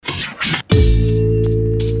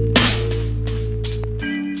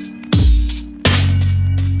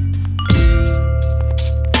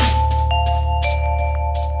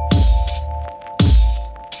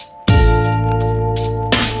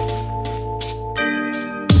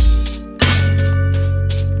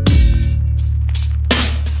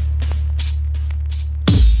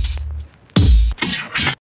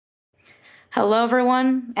Hello,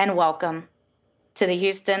 everyone, and welcome to the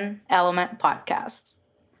Houston Element Podcast.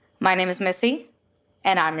 My name is Missy,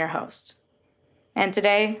 and I'm your host. And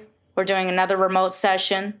today, we're doing another remote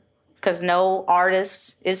session because no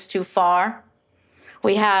artist is too far.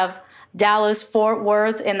 We have Dallas Fort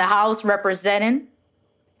Worth in the house representing,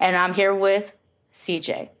 and I'm here with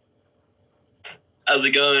CJ. How's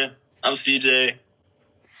it going? I'm CJ.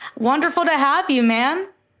 Wonderful to have you, man.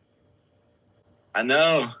 I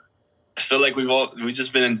know. I feel like we've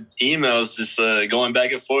just been in emails, just going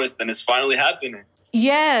back and forth, and it's finally happening.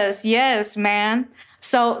 Yes, man.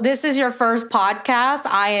 So this is your first podcast.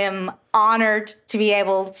 I am honored to be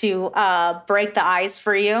able to break the ice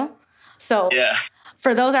for you. So Yeah.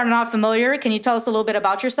 For those that are not familiar, can you tell us a little bit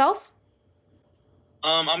about yourself?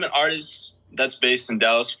 I'm an artist that's based in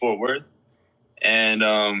Dallas, Fort Worth, and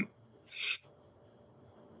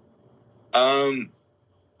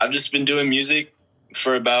I've just been doing music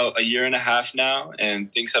for about a year and a half now, and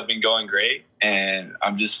things have been going great. And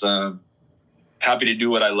I'm just happy to do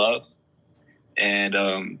what I love. And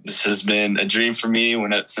this has been a dream for me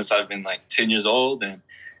since I've been like 10 years old, and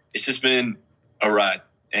it's just been a ride.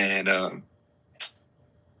 And I'm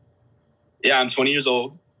 20 years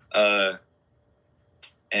old, and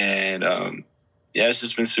it's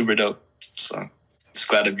just been super dope. So just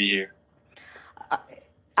glad to be here.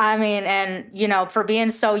 I mean, and, for being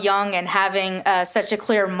so young and having such a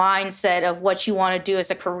clear mindset of what you want to do as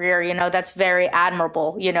a career, that's very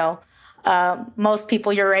admirable. Most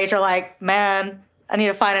people your age are like, man, I need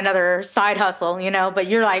to find another side hustle, but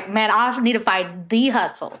you're like, man, I need to find the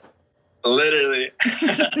hustle. Literally.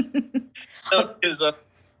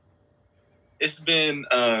 It's been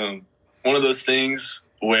one of those things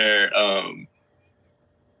where, I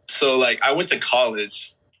went to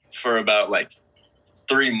college for about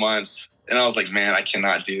 3 months, and I was like, man, I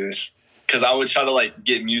cannot do this. Because I would try to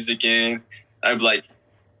get music in. I'd be like,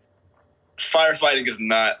 firefighting is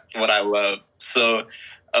not what I love. So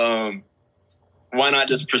why not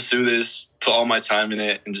just pursue this, put all my time in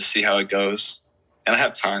it, and just see how it goes? And I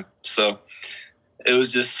have time. So it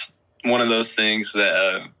was just one of those things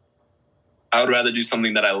that I would rather do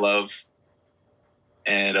something that I love.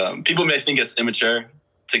 And people may think it's immature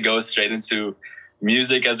to go straight into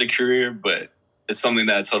music as a career, but it's something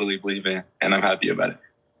that I totally believe in, and I'm happy about it.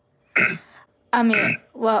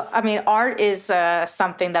 Art is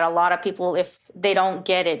something that a lot of people, if they don't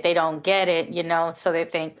get it, they don't get it, so they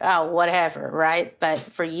think, oh, whatever, right? But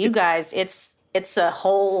for you guys, it's a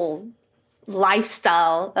whole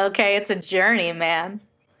lifestyle, okay? It's a journey, man.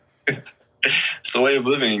 It's the way of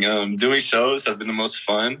living. Doing shows have been the most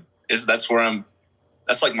fun. That's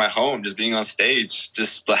like my home, just being on stage,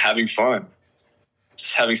 just having fun.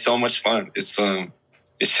 Just having so much fun. It's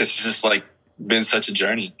just been such a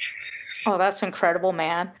journey. Oh, that's incredible,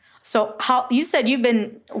 man. So you said you've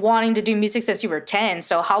been wanting to do music since you were 10.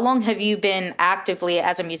 So how long have you been actively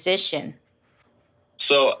as a musician?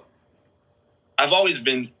 So I've always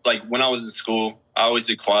been when I was in school, I always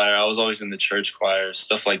did choir. I was always in the church choir,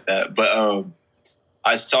 stuff like that. But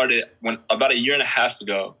I started about a year and a half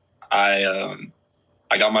ago. I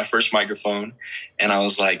got my first microphone, and I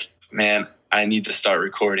was like, man, I need to start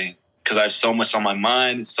recording because I have so much on my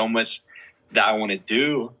mind and so much that I want to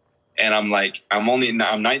do. And I'm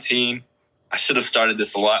 19. I should have started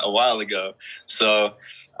this a while ago. So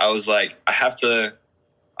I was like, I have to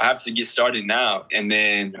get started now. And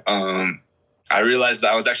then I realized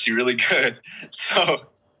that I was actually really good. So,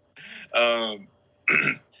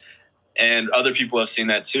 and other people have seen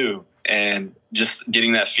that too. And just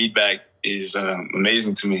getting that feedback is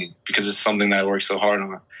amazing to me because it's something that I work so hard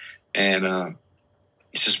on. And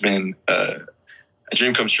it's just been a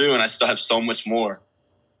dream come true, and I still have so much more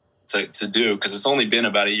to do because it's only been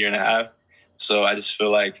about a year and a half. So I just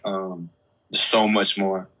feel like there's so much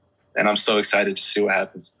more, and I'm so excited to see what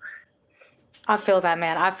happens. I feel that,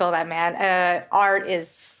 man. Art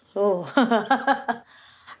is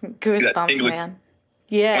goosebumps, man.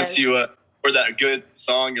 Yeah. Once you hear that good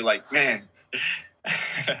song, you're like, man.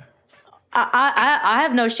 I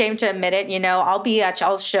have no shame to admit it. I'll be at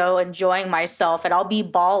y'all's show enjoying myself, and I'll be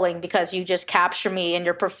bawling because you just capture me in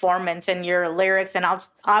your performance and your lyrics, and I'm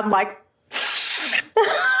like,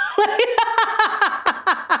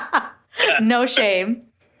 no shame.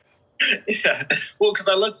 Yeah, well, because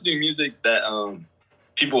I love to do music that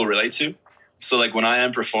people will relate to. So when I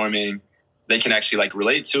am performing, they can actually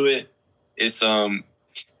relate to it. It's one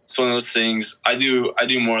of those things. I do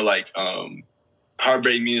more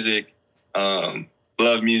heartbreak music.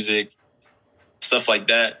 Love music, stuff like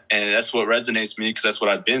that, and that's what resonates with me because that's what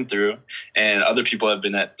I've been through, and other people have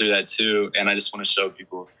been through that too. And I just want to show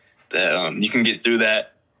people that you can get through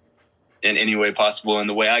that in any way possible. And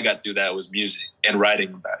the way I got through that was music and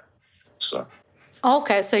writing about it. So.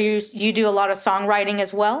 Okay, so you do a lot of songwriting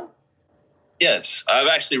as well? Yes, I've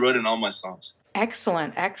actually written all my songs.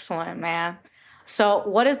 Excellent, excellent, man. So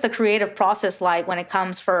what is the creative process like when it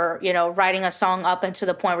comes for, writing a song up into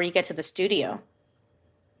the point where you get to the studio?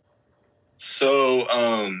 So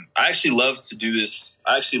I actually love to do this.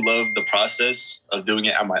 I actually love the process of doing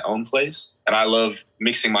it at my own place. And I love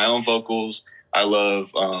mixing my own vocals. I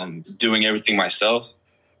love doing everything myself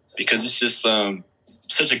because it's just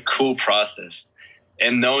such a cool process.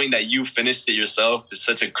 And knowing that you finished it yourself is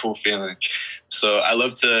such a cool feeling. So I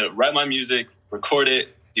love to write my music, record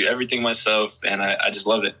it, do everything myself, and I just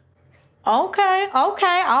love it. Okay,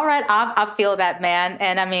 all right. I feel that, man.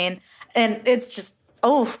 And I mean, and it's just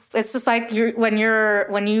it's just like when you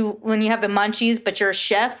have the munchies, but you're a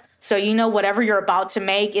chef, so whatever you're about to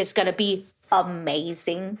make is gonna be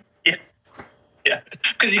amazing. Yeah, yeah,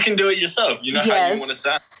 because you can do it yourself. You know how you want to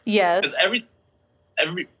sound. Yes. Because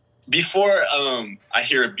every before I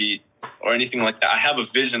hear a beat or anything like that, I have a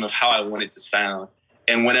vision of how I want it to sound.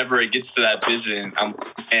 And whenever it gets to that vision, I'm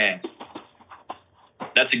man,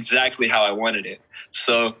 that's exactly how I wanted it.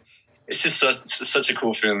 So it's just such a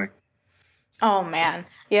cool feeling. Oh man,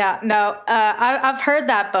 yeah. No, I've heard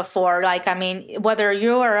that before. Like, I mean, whether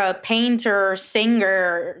you're a painter,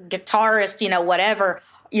 singer, guitarist, whatever,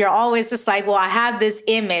 you're always just like, well, I have this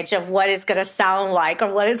image of what it's gonna sound like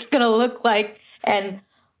or what it's gonna look like, and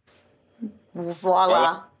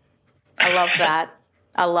voila. I love that.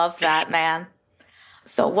 I love that, man.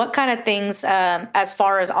 So what kind of things, as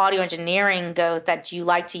far as audio engineering goes, that you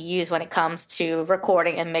like to use when it comes to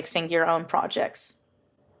recording and mixing your own projects?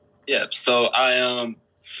 Yeah, so I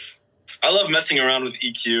love messing around with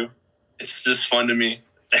EQ. It's just fun to me.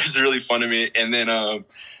 It's really fun to me. And then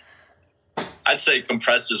I'd say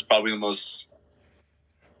compressor is probably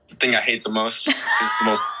the thing I hate the most. It's the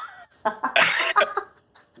most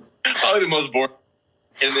probably the most boring.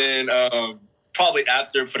 And then probably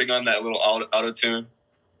after putting on that little auto tune,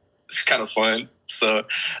 it's kind of fun. So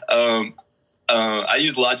I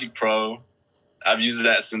use Logic Pro. I've used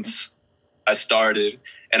that since I started.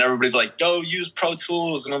 And everybody's like, go use Pro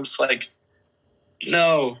Tools. And I'm just like,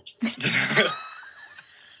 no.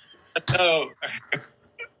 No.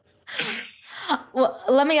 Well,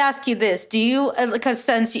 let me ask you this. Do you, because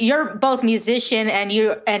since you're both musician and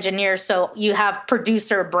you engineer, so you have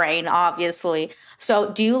producer brain, obviously. So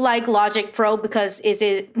do you like Logic Pro because is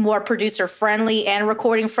it more producer friendly and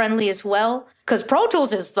recording friendly as well? Because Pro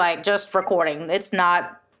Tools is like just recording. It's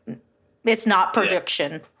not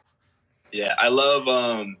production. Yeah, I love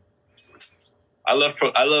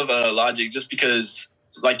Logic just because,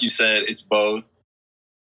 like you said, it's both.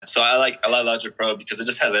 So I like Logic Pro because it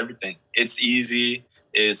just has everything. It's easy.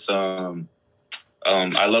 It's I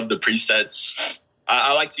love the presets.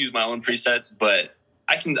 I like to use my own presets, but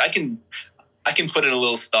I can put in a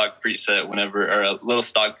little stock preset whenever, or a little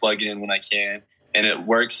stock plugin when I can, and it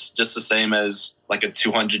works just the same as like a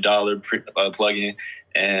 $200 plugin.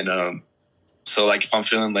 And so like if I'm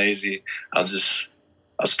feeling lazy, I'll just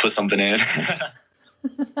put something in.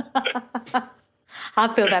 I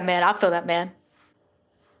feel that, man.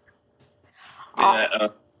 Yeah.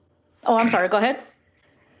 I'm sorry. Go ahead.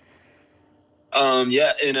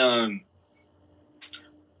 Yeah, and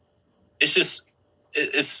it's just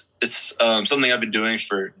it's something I've been doing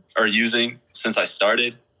using since I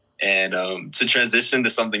started, and to transition to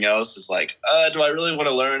something else is like, do I really want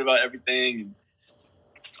to learn about everything and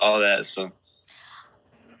all that? So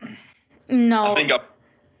no, I think I'll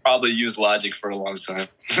probably use Logic for a long time.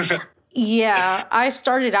 Yeah, I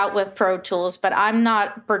started out with Pro Tools, but I'm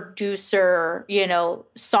not producer,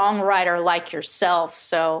 songwriter like yourself.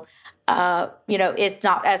 So, it's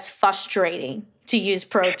not as frustrating to use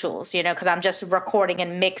Pro Tools, because I'm just recording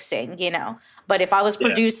and mixing. But if I was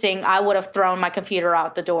producing, I would have thrown my computer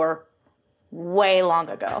out the door way long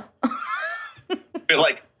ago. I feel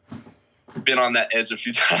like been on that edge a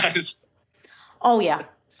few times. Oh, yeah.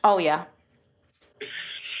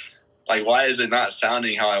 Like, why is it not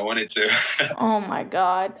sounding how I want it to? Oh, my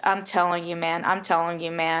God. I'm telling you, man.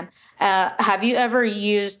 Have you ever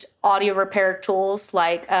used audio repair tools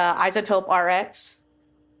like Isotope RX?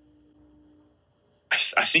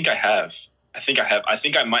 I think I have. I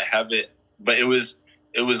think I might have it, but it was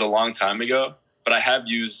a long time ago. But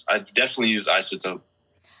I've definitely used Isotope.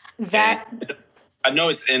 And I know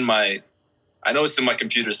it's in my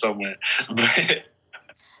computer somewhere.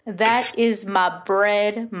 But that is my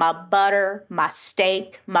bread, my butter, my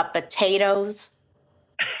steak, my potatoes.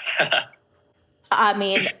 I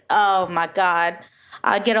mean, oh my God.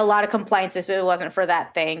 I'd get a lot of complaints if it wasn't for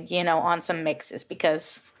that thing, on some mixes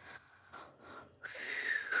because,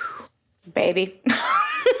 baby.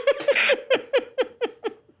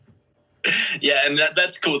 Yeah, and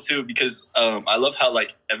that's cool too, because I love how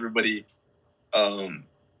like everybody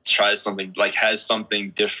tries something, like has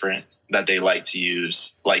something different that they like to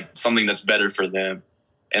use, like something that's better for them.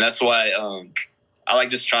 And that's why I like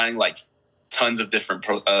just trying like tons of different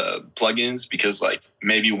plugins, because like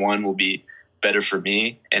maybe one will be better for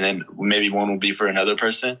me and then maybe one will be for another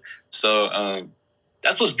person. So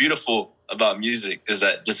that's what's beautiful about music, is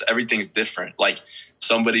that just everything's different. Like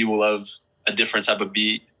somebody will love a different type of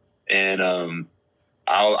beat, and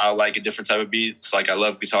I'll like a different type of beat. It's like I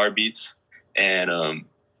love guitar beats, and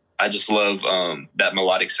I just love that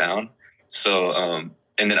melodic sound. So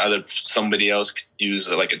and then somebody else could use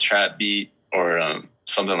like a trap beat or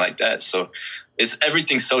something like that. So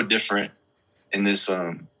everything's so different in this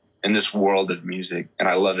world of music, and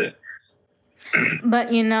I love it.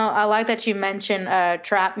 But, I like that you mentioned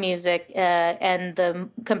trap music and the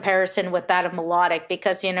comparison with that of melodic,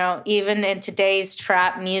 because, even in today's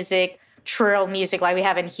trap music, trill music like we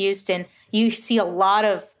have in Houston, you see a lot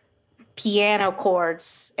of piano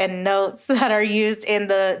chords and notes that are used in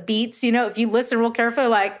the beats. If you listen real carefully,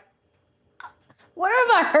 like, where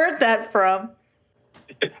have I heard that from?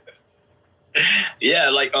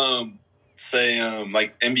 Yeah, like say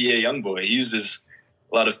like NBA YoungBoy, he uses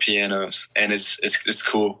a lot of pianos, and it's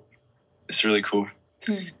cool. It's really cool.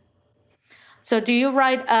 So do you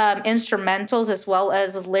write instrumentals as well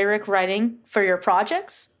as lyric writing for your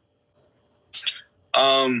projects?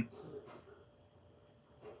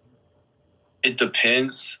 It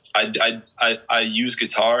depends. I use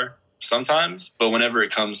guitar sometimes, but whenever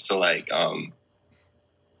it comes to like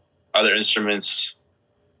other instruments,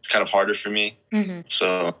 it's kind of harder for me. Mm-hmm.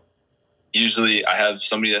 So usually I have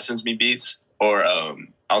somebody that sends me beats, or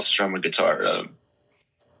I'll strum a guitar.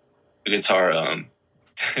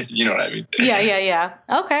 You know what I mean? Yeah.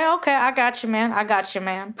 Okay. I got you,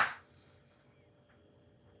 man.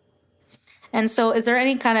 And so is there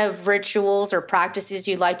any kind of rituals or practices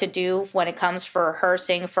you like to do when it comes for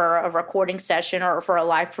rehearsing for a recording session or for a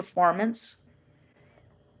live performance?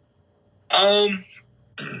 I'd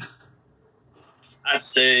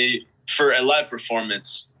say for a live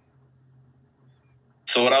performance,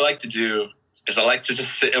 so what I like to do is I like to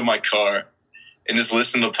just sit in my car and just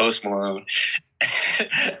listen to Post Malone.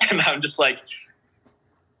 And I'm just like,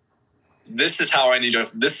 this is how I need to,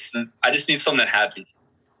 I just need something happy.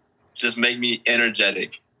 Just make me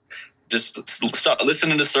energetic. Just start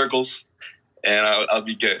listening to Circles, and I'll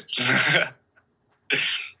be good.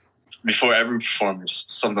 Before every performance,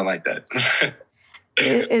 something like that.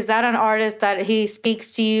 Is that an artist that he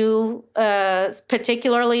speaks to you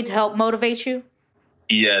particularly to help motivate you?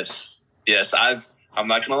 Yes. I'm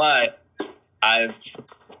not gonna lie, I've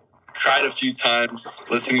cried a few times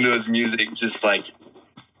listening to his music. Just like,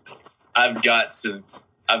 I've got to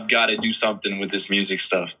do something with this music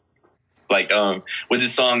stuff. Like with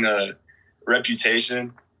his song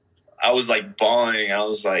Reputation, I was like bawling. I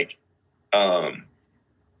was like I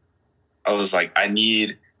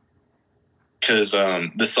need, because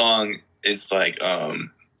the song is like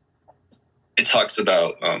it talks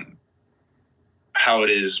about how it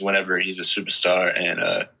is whenever he's a superstar,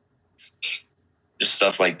 and just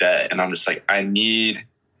stuff like that. And I'm just like, I need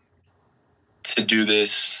to do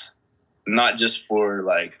this, not just for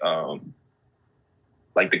like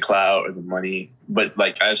the clout or the money, but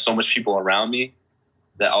like I have so much people around me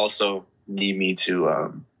that also need me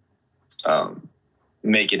to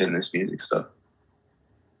make it in this music stuff.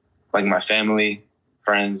 Like my family,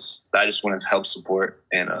 friends, that I just want to help support,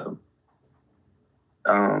 and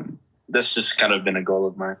that's just kind of been a goal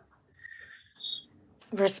of mine.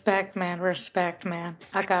 Respect, man.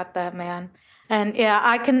 I got that, man. And yeah,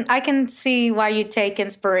 I can see why you take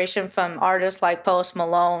inspiration from artists like Post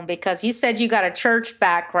Malone, because you said you got a church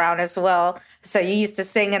background as well. So you used to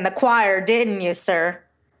sing in the choir, didn't you, sir?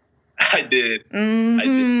 I did.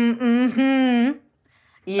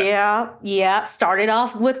 Yeah. Started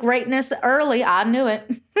off with greatness early. I knew it.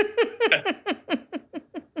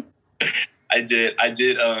 I did.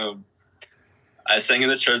 I sang in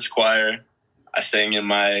the church choir. I sang in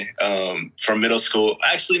my from middle school.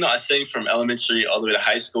 Actually, no, I sang from elementary all the way to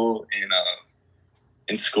high school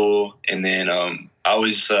in school, and then I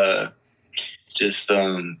always just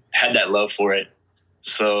had that love for it.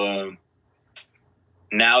 So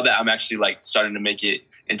now that I'm actually like starting to make it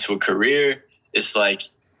into a career, it's like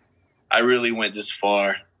I really went this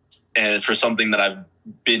far, and for something that I've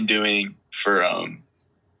been doing for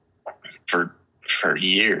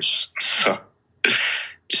years. So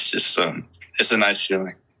it's just it's a nice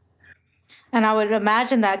feeling. And I would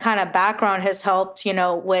imagine that kind of background has helped,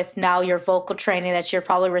 with now your vocal training that you're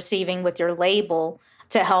probably receiving with your label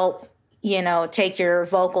to help, take your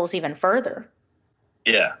vocals even further.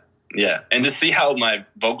 Yeah. Yeah. And to see how my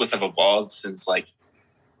vocals have evolved since like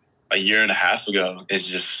a year and a half ago is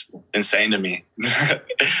just insane to me.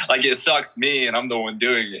 Like it sucks me and I'm the one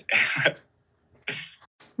doing it.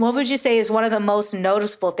 What would you say is one of the most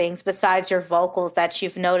noticeable things besides your vocals that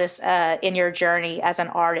you've noticed in your journey as an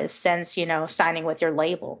artist since, signing with your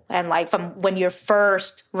label and like from when you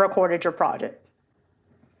first recorded your project?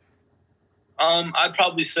 I'd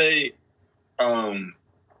probably say,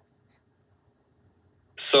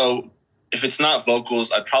 so if it's not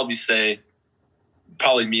vocals, I'd probably say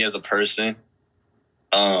probably me as a person.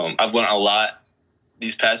 I've learned a lot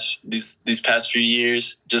these past few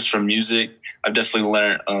years just from music. I've definitely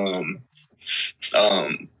learned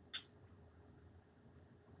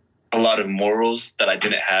a lot of morals that I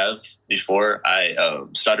didn't have before I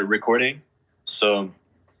started recording. So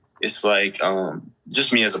it's like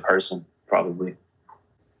just me as a person, probably.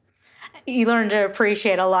 You learn to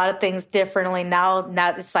appreciate a lot of things differently now.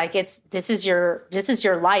 Now it's like this is your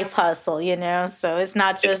life hustle, So it's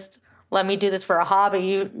not just let me do this for a hobby.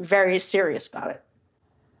 You're very serious about it.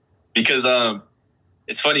 Because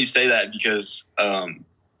it's funny you say that because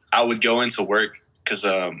I would go into work because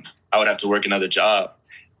I would have to work another job,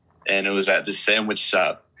 and it was at this sandwich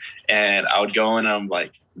shop, and I would go and I'm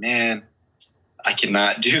like, man, I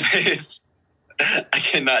cannot do this. I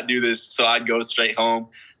cannot do this. So I'd go straight home,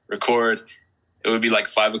 record. It would be like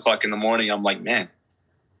 5 o'clock in the morning. I'm like, man,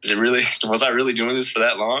 was I really doing this for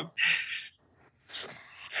that long?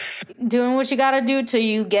 Doing what you got to do till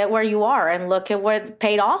you get where you are, and look at what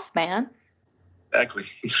paid off, man. Exactly.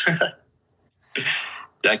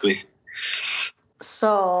 Exactly.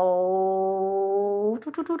 So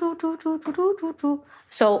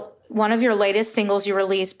one of your latest singles you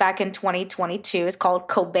released back in 2022 is called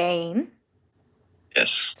Cobain.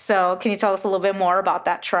 Yes. So can you tell us a little bit more about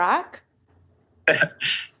that track?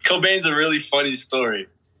 Cobain's a really funny story.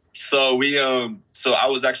 So I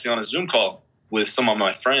was actually on a Zoom call with some of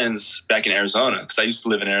my friends back in Arizona because I used to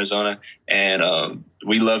live in Arizona, and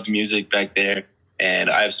we loved music back there. And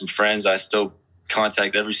I have some friends I still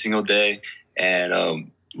contact every single day,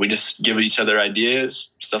 and we just give each other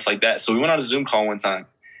ideas, stuff like that. So we went on a Zoom call one time,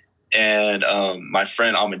 and my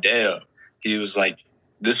friend Amadeo, he was like,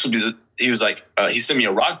 he sent me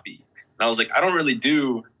a rock beat. And I was like, I don't really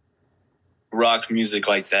do rock music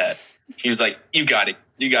like that. He was like, you got it,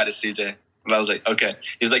 CJ. And I was like, okay.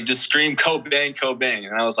 He was like, just scream Cobain, Cobain.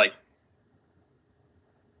 And I was like,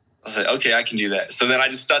 okay, I can do that. So then I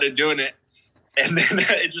just started doing it, and then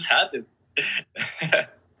it just happened.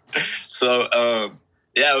 So,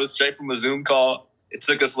 it was straight from a Zoom call. It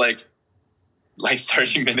took us like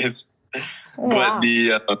 30 minutes. Wow.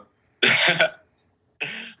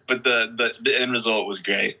 But the end result was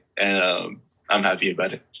great, and I'm happy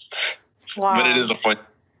about it. Wow. But it is a fun.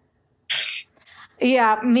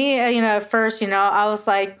 Yeah, me, at first, I was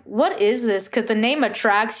like, what is this? Because the name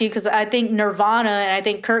attracts you, because I think Nirvana and I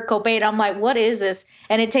think Kurt Cobain, I'm like, what is this?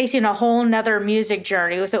 And it takes you on a whole nother music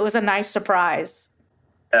journey. It was a nice surprise.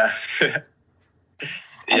 Yeah.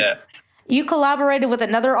 Yeah. You collaborated with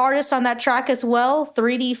another artist on that track as well,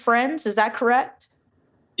 3D Friends, is that correct?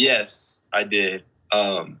 Yes, I did.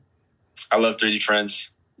 I love 3D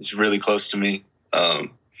Friends. It's really close to me. I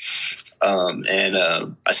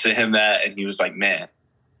sent him that, and he was like, man,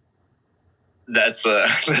 that's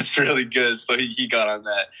really good. So he got on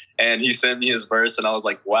that, and he sent me his verse, and I was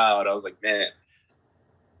like, wow. And I was like, man,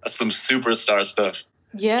 that's some superstar stuff.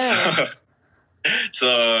 Yeah.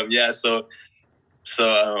 So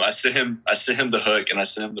I sent him the hook, and I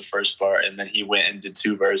sent him the first part, and then he went and did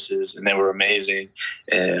 2 verses, and they were amazing.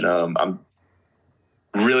 And I'm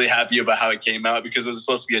really happy about how it came out because it was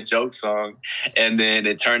supposed to be a joke song, and then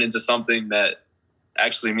it turned into something that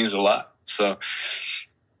actually means a lot. So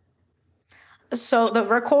the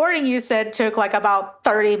recording you said took like about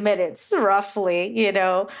 30 minutes roughly,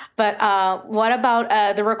 but what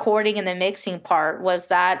about the recording and the mixing part? Was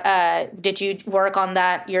that, did you work on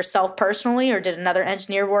that yourself personally, or did another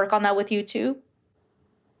engineer work on that with you too?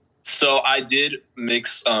 So I did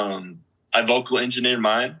mix, I vocal engineered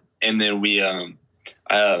mine, and then we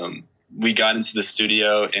got into the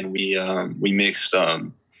studio, and we mixed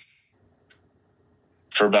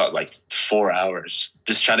for about like 4 hours,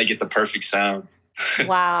 just trying to get the perfect sound.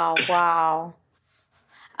 Wow.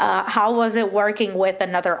 How was it working with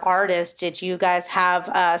another artist? Did you guys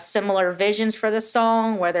have similar visions for the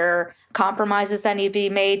song? Were there compromises that need to be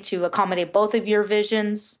made to accommodate both of your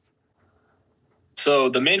visions? So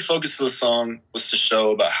the main focus of the song was to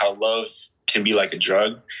show about how love can be like a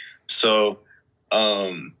drug. So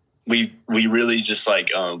we really just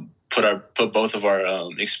like put both of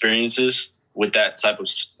our experiences with that type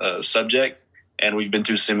of subject, and we've been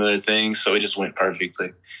through similar things, so it just went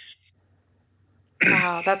perfectly.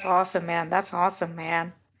 Wow, that's awesome, man. That's awesome,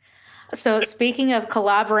 man. So speaking of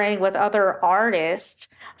collaborating with other artists,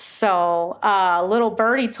 so Little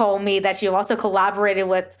Birdie told me that you also collaborated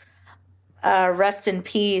with rest in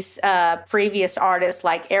peace previous artists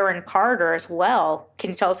like Aaron Carter as well. Can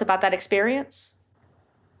you tell us about that experience?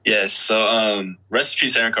 Yes. So rest in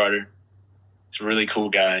peace, Aaron Carter. He's a really cool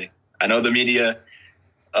guy. I know the media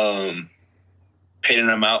painted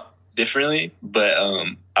him out differently, but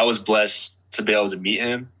I was blessed to be able to meet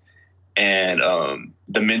him, and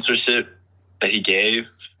the mentorship that he gave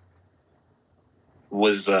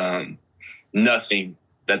was nothing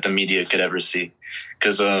that the media could ever see.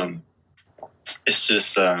 Because it's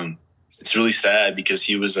just it's really sad, because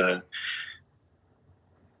he was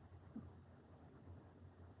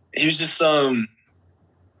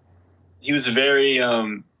very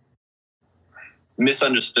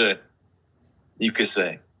misunderstood, you could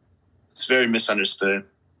say. It's very misunderstood,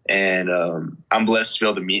 and I'm blessed to be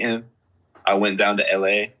able to meet him. I went down to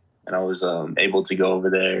LA, and I was able to go over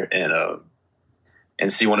there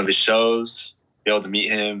and see one of his shows, be able to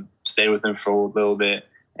meet him, stay with him for a little bit,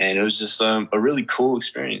 and it was just a really cool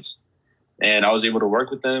experience. And I was able to work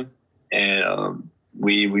with them, and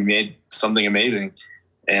we made something amazing.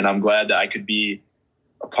 And I'm glad that I could be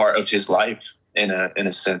a part of his life in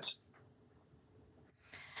a sense.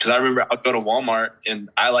 Because I remember I'd go to Walmart and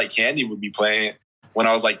I Like Candy would be playing when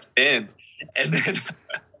I was like 10. And then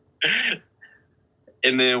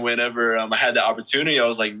and then whenever I had the opportunity, I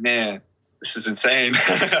was like, man, this is insane.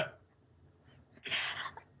 I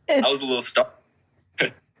was a little stuck.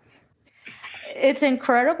 It's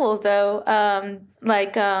incredible, though.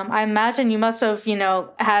 I imagine you must have,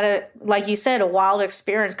 had like you said, a wild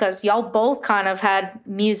experience, because y'all both kind of had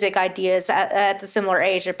music ideas at the similar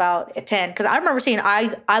age, about 10. Because I remember seeing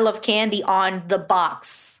I Love Candy on the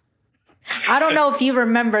box. I don't know if you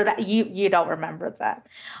remember that. You don't remember that.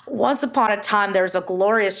 Once upon a time, there was a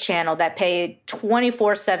glorious channel that played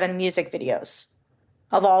 24/7 music videos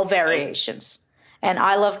of all variations, and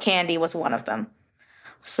I Love Candy was one of them.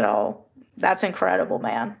 So that's incredible,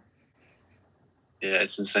 man. Yeah,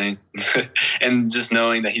 it's insane. And just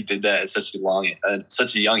knowing that he did that at such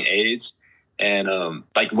a young age, and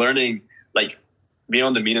like learning, like being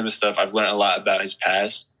able to meet him and stuff, I've learned a lot about his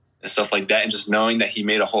past and stuff like that. And just knowing that he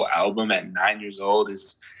made a whole album at 9 years old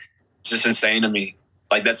is just insane to me.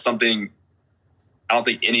 Like, that's something I don't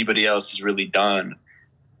think anybody else has really done.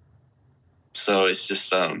 So it's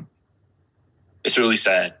just it's really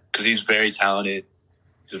sad, because he's very talented.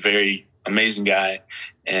 He's a very amazing guy,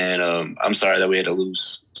 and I'm sorry that we had to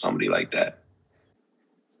lose somebody like that.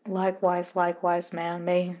 Likewise, man.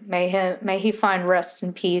 May he find rest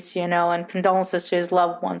in peace, and condolences to his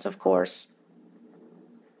loved ones, of course.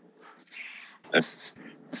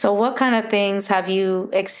 So what kind of things have you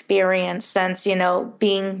experienced since,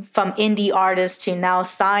 being from indie artist to now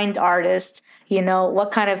signed artist?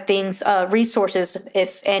 What kind of things, resources,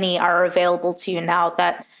 if any, are available to you now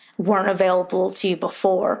that weren't available to you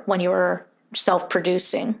before when you were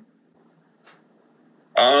self-producing?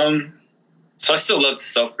 So I still love to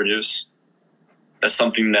self-produce. That's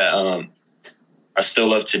something that I still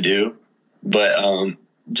love to do. But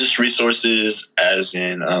just resources, as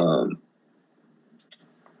in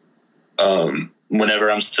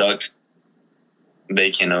whenever I'm stuck,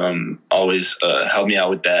 they can always help me out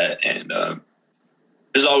with that. And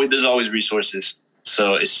there's always resources.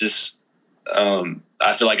 So it's just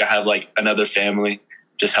I feel like I have like another family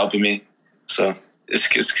just helping me. So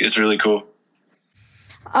it's really cool.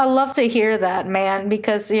 I love to hear that, man,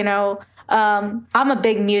 because, I'm a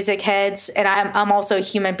big music head, and I'm also a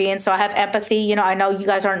human being, so I have empathy. I know you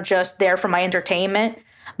guys aren't just there for my entertainment,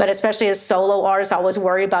 but especially as solo artists, I always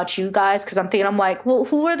worry about you guys, because I'm like, well,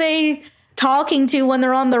 who are they talking to when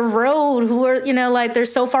they're on the road? Who are, like, they're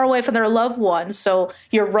so far away from their loved ones. So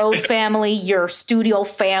your road family, your studio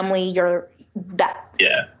family,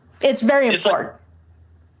 yeah, it's very important.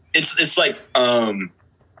 It's like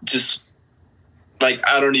just like,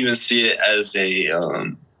 I don't even see it as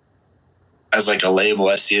like a label.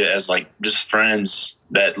 I see it as like just friends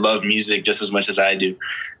that love music just as much as I do.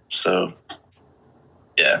 So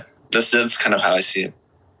yeah, that's kind of how I see it.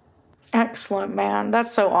 Excellent, man.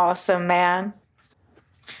 That's so awesome, man.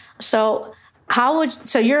 So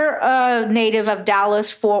you're a native of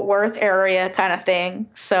Dallas, Fort Worth area kind of thing.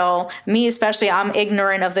 So me especially, I'm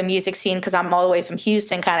ignorant of the music scene because I'm all the way from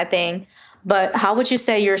Houston kind of thing. But how would you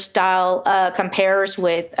say your style compares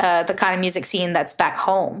with the kind of music scene that's back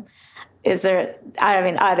home? Is there, I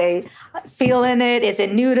mean, are they feeling it? Is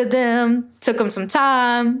it new to them? Took them some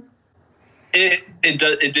time? It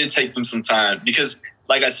did take them some time because,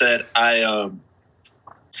 like I said,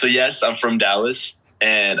 so yes, I'm from Dallas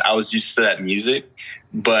and I was used to that music,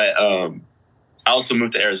 but I also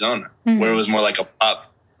moved to Arizona where it was more like a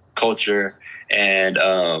pop culture. And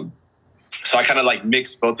so I kind of like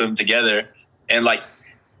mixed both of them together and like,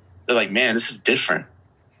 they're like, man, this is different.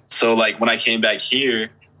 So like when I came back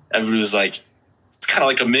here, everybody was like, it's kind of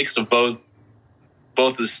like a mix of both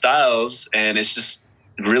the styles and it's just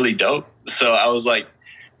really dope. So I was like,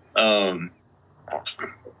 I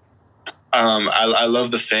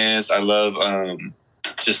love the fans. I love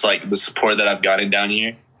just like the support that I've gotten down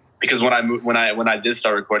here. Because when I did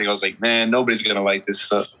start recording, I was like, man, nobody's gonna like this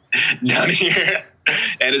stuff down here.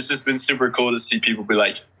 And it's just been super cool to see people be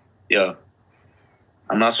like, yo,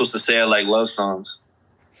 I'm not supposed to say I like love songs,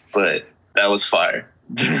 but that was fire.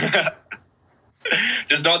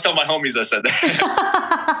 Just don't tell my homies I said that.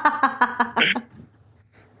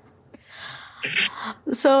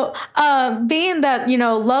 So, being that,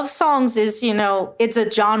 love songs is, it's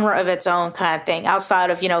a genre of its own kind of thing outside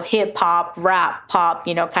of, hip hop, rap, pop,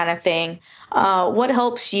 kind of thing. What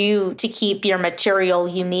helps you to keep your material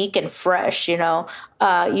unique and fresh? You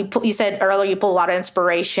said earlier you pull a lot of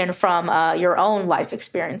inspiration from your own life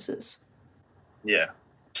experiences. Yeah.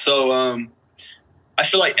 So, I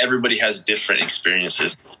feel like everybody has different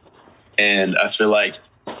experiences. And I feel like,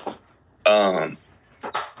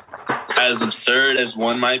 as absurd as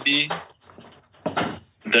one might be,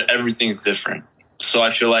 everything's different. So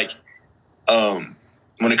I feel like when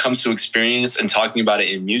it comes to experience and talking about it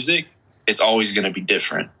in music, it's always going to be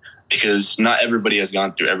different because not everybody has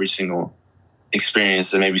gone through every single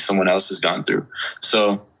experience that maybe someone else has gone through.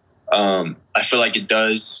 So I feel like it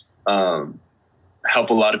does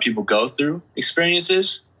help a lot of people go through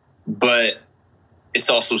experiences, but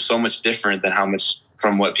it's also so much different than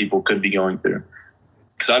from what people could be going through.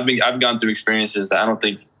 Because I've gone through experiences that I don't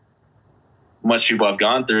think much people have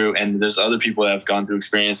gone through, and there's other people that have gone through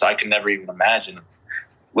experience I could never even imagine,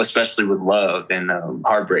 especially with love and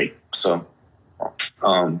heartbreak. So,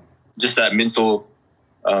 just that mental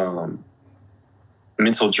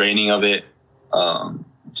draining of it,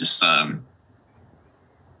 just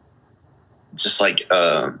like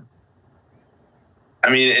I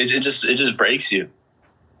mean, it just breaks you,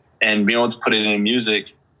 and being able to put it in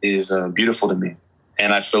music is beautiful to me.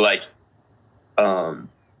 And I feel like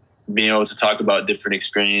being able to talk about different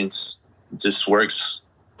experience just works.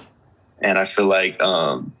 And I feel like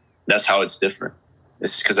that's how it's different.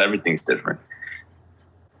 It's because everything's different.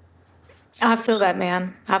 I feel that,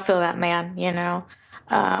 man.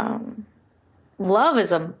 Love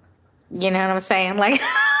is you know what I'm saying? Like,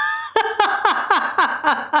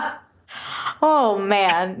 oh,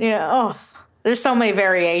 man. There's so many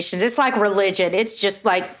variations. It's like religion. It's just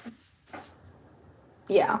like,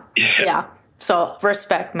 yeah. So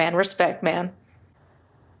respect, man.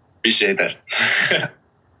 Appreciate that.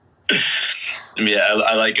 Yeah,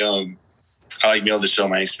 I like being able to show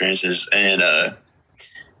my experiences and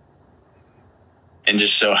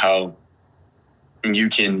just show how you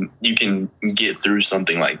can get through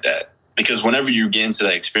something like that. Because whenever you get into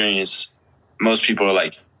that experience, most people are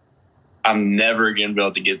like, I'm never gonna be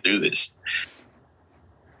able to get through this.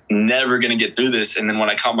 Never gonna get through this. And then when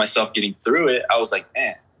I caught myself getting through it, I was like,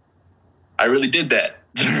 man, I really did that.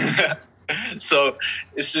 So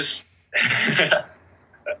it's just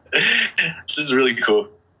really cool.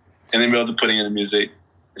 And then be able to put it into music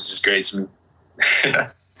is just great to me.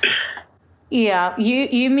 Yeah,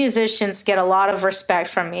 you musicians get a lot of respect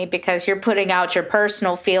from me because you're putting out your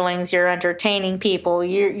personal feelings, you're entertaining people,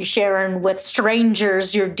 you're sharing with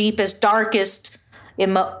strangers your deepest, darkest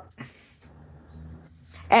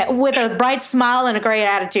with a bright smile and a great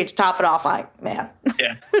attitude to top it off. Like, man.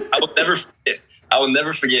 Yeah, I will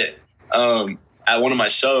never forget. At one of my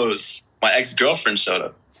shows, my ex-girlfriend showed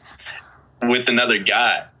up with another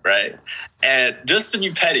guy, right? And just to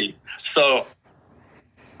be petty, so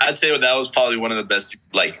I'd say that was probably one of the best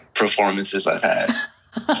like performances I've had.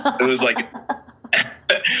 It was like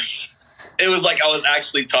I was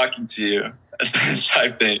actually talking to you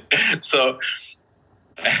type thing. So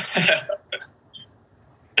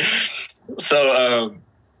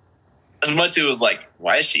as much it was like,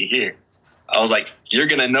 why is she here? I was like, you're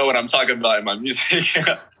gonna know what I'm talking about in my music.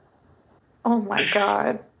 Oh my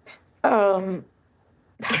God.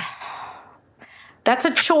 That's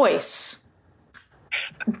a choice.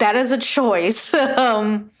 That is a choice.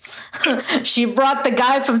 She brought the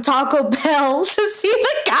guy from Taco Bell to see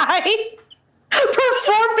the guy.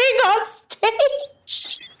 performing on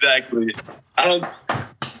stage. Exactly. I don't.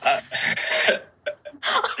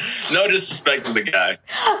 No disrespect to the guy.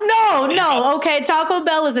 No. Okay, Taco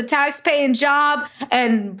Bell is a tax-paying job,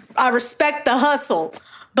 and I respect the hustle.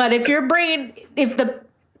 But if you're bringing,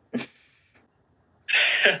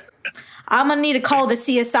 I'm gonna need to call the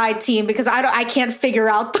CSI team because I can't figure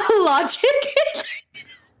out the logic.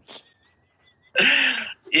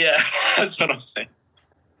 Yeah, that's what I'm saying.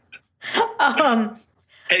 um.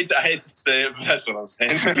 I hate to say it, but that's what I'm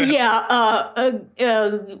saying. Yeah.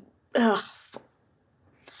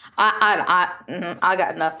 I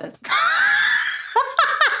got nothing.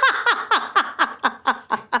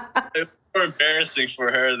 It's more embarrassing for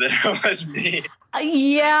her than it was me.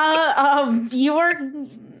 Yeah. You were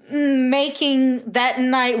making that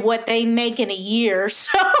night what they make in a year,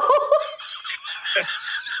 so.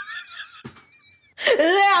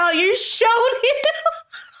 Now you showed him.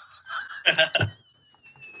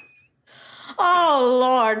 Oh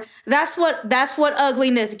Lord, that's what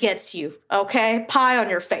ugliness gets you. Okay, pie on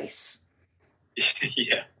your face.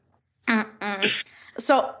 Yeah.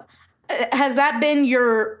 So, has that been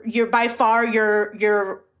your by far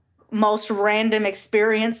your most random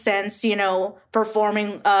experience since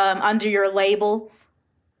performing under your label?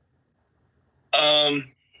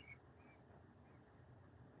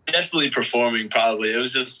 Definitely performing. Probably it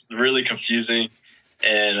was just really confusing,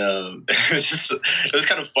 and it was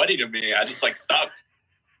kind of funny to me. I just like stopped,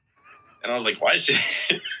 and I was like, "Why is she?"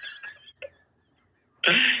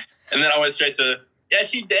 And then I went straight to, "Yeah,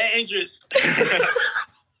 she dangerous."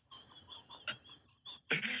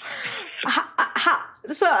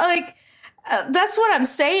 So like. That's what I'm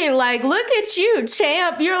saying. Like, look at you,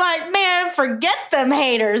 champ. You're like, man, forget them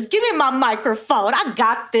haters. Give me my microphone. I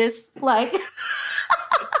got this. Like,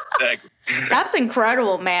 Exactly. That's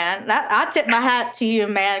incredible, man. I tip my hat to you,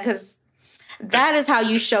 man, because that is how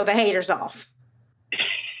you show the haters off.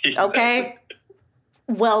 Exactly. Okay?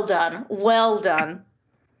 Well done. Well done.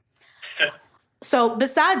 So,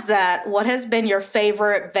 besides that, what has been your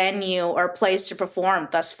favorite venue or place to perform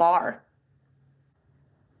thus far?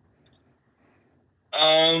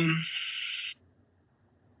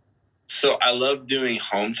 So I love doing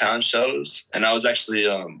hometown shows, and I was actually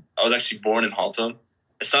born in Haltom.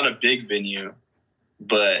 It's not a big venue,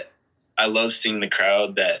 but I love seeing the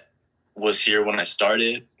crowd that was here when I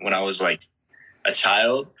started, when I was like a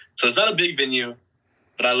child. So it's not a big venue,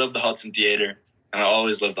 but I love the Haltom Theater, and I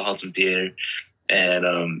always love the Haltom Theater.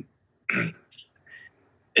 And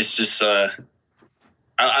it's just I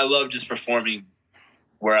love just performing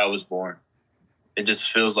where I was born. It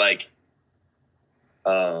just feels like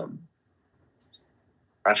I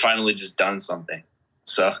finally just done something.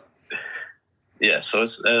 So yeah, so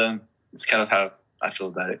it's kind of how I feel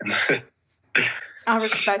about it. I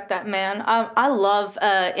respect that, man. I love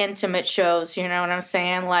intimate shows. You know what I'm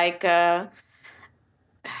saying? Like,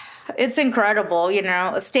 it's incredible.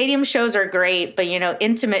 Stadium shows are great, but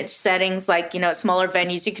intimate settings like smaller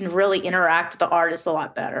venues, you can really interact with the artists a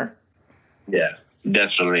lot better. Yeah,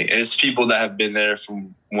 definitely. And it's people that have been there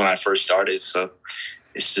from when I first started, so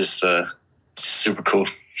it's just super cool.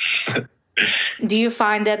 Do you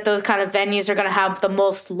find that those kind of venues are going to have the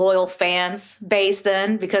most loyal fans base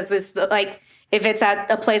then? Because it's like, if it's at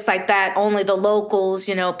a place like that, only the locals,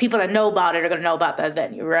 people that know about it are going to know about that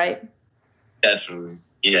venue, right? Definitely.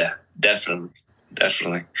 Yeah, definitely.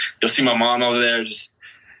 You'll see my mom over there just,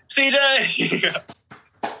 CJ!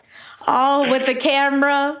 Oh, with the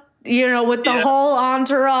camera, with the whole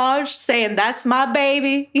entourage saying, that's my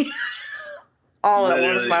baby. Oh, that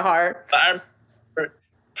warms my heart. I remember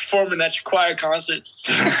performing at your choir concerts.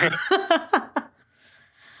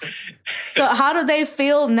 So how do they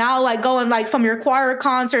feel now, like going like from your choir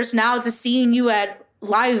concerts now to seeing you at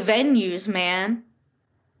live venues, man?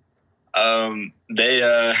 They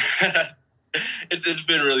it's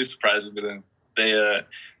been really surprising to them. They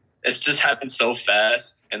it's just happened so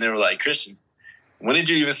fast, and they were like, Christian, when did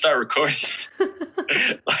you even start recording?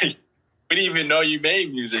 Like, we didn't even know you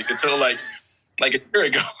made music until like a year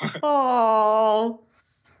ago. Oh.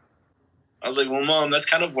 I was like, well, Mom, that's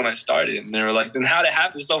kind of when I started. And they were like, then how'd it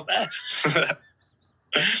happen so fast?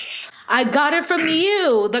 I got it from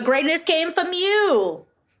you. The greatness came from you.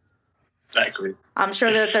 Exactly. I'm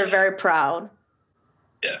sure that they're very proud.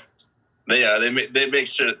 Yeah. They make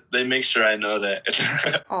sure I know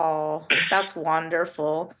that. Oh, that's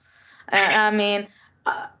wonderful. I mean,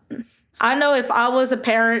 I know if I was a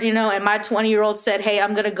parent, and my 20-year-old said, hey,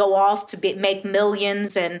 I'm going to go off to make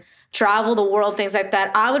millions and travel the world, things like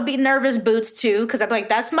that, I would be nervous boots too, because I'd be like,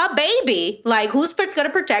 that's my baby. Like, who's going to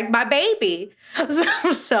protect my baby?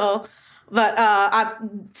 So, But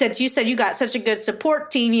since you said you got such a good support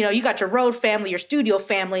team, you got your road family, your studio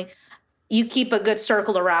family, you keep a good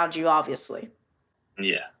circle around you, obviously.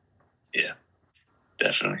 Yeah,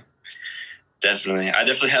 definitely. I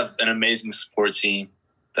definitely have an amazing support team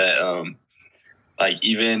that, like,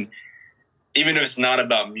 even if it's not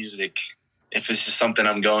about music, if it's just something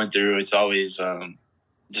I'm going through, it's always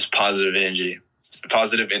just positive energy.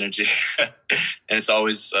 And it's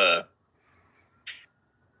always,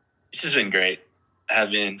 it's just been great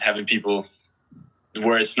having people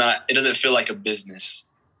where it doesn't feel like a business.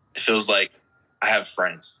 It feels like I have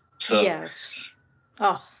friends. So yes.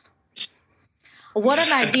 Oh, what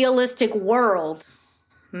an idealistic world,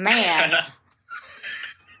 man.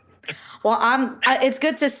 Well, it's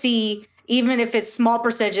good to see, even if it's small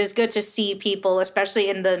percentage, it's good to see people, especially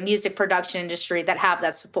in the music production industry, that have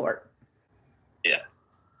that support. Yeah,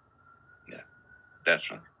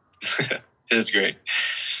 definitely. It's great.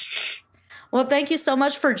 Well, thank you so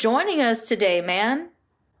much for joining us today, man.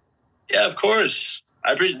 Yeah, of course.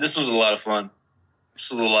 I appreciate this was a lot of fun.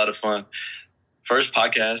 First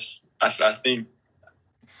podcast, I think.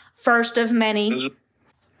 First of many.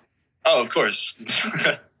 Of course.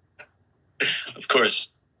 Of course.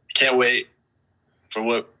 Can't wait for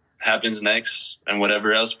what happens next and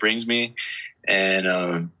whatever else brings me. And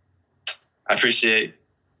I appreciate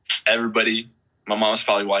everybody. My mom's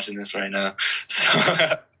probably watching this right now.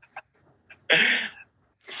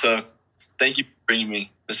 So thank you for bringing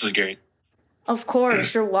me. This is great. Of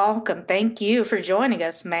course, you're welcome. Thank you for joining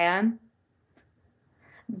us, man.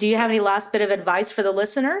 Do you have any last bit of advice for the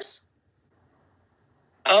listeners?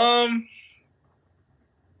 I'd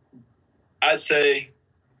say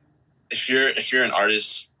if you're an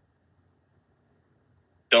artist,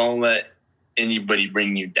 don't let anybody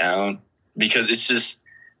bring you down, because it's just,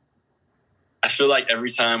 I feel like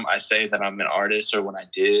every time I say that I'm an artist, or when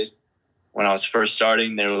I was first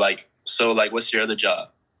starting, they were like, so like, what's your other job?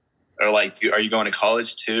 Or like, are you going to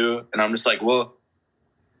college too? And I'm just like, well,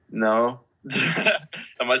 no.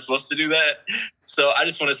 Am I supposed to do that? So I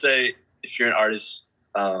just want to say, if you're an artist,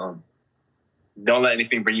 don't let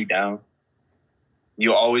anything bring you down.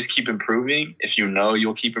 You'll always keep improving if you know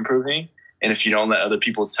you'll keep improving. And if you don't let other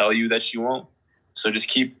people tell you that you won't. So just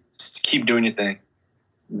keep doing your thing.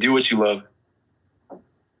 Do what you love.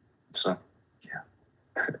 So, yeah.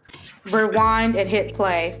 Rewind and hit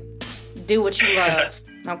play. Do what you love.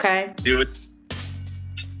 Okay? Do it.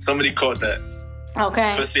 Somebody quote that.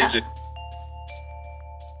 Okay.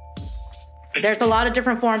 There's a lot of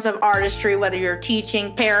different forms of artistry, whether you're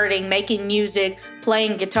teaching, parroting, making music,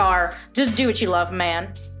 playing guitar. Just do what you love,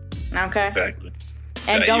 man. Okay? Exactly.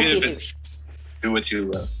 And don't be a douche. Do what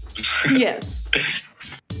you love. Yes.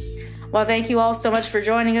 Well, thank you all so much for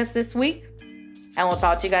joining us this week. And we'll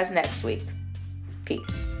talk to you guys next week.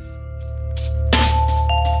 Peace.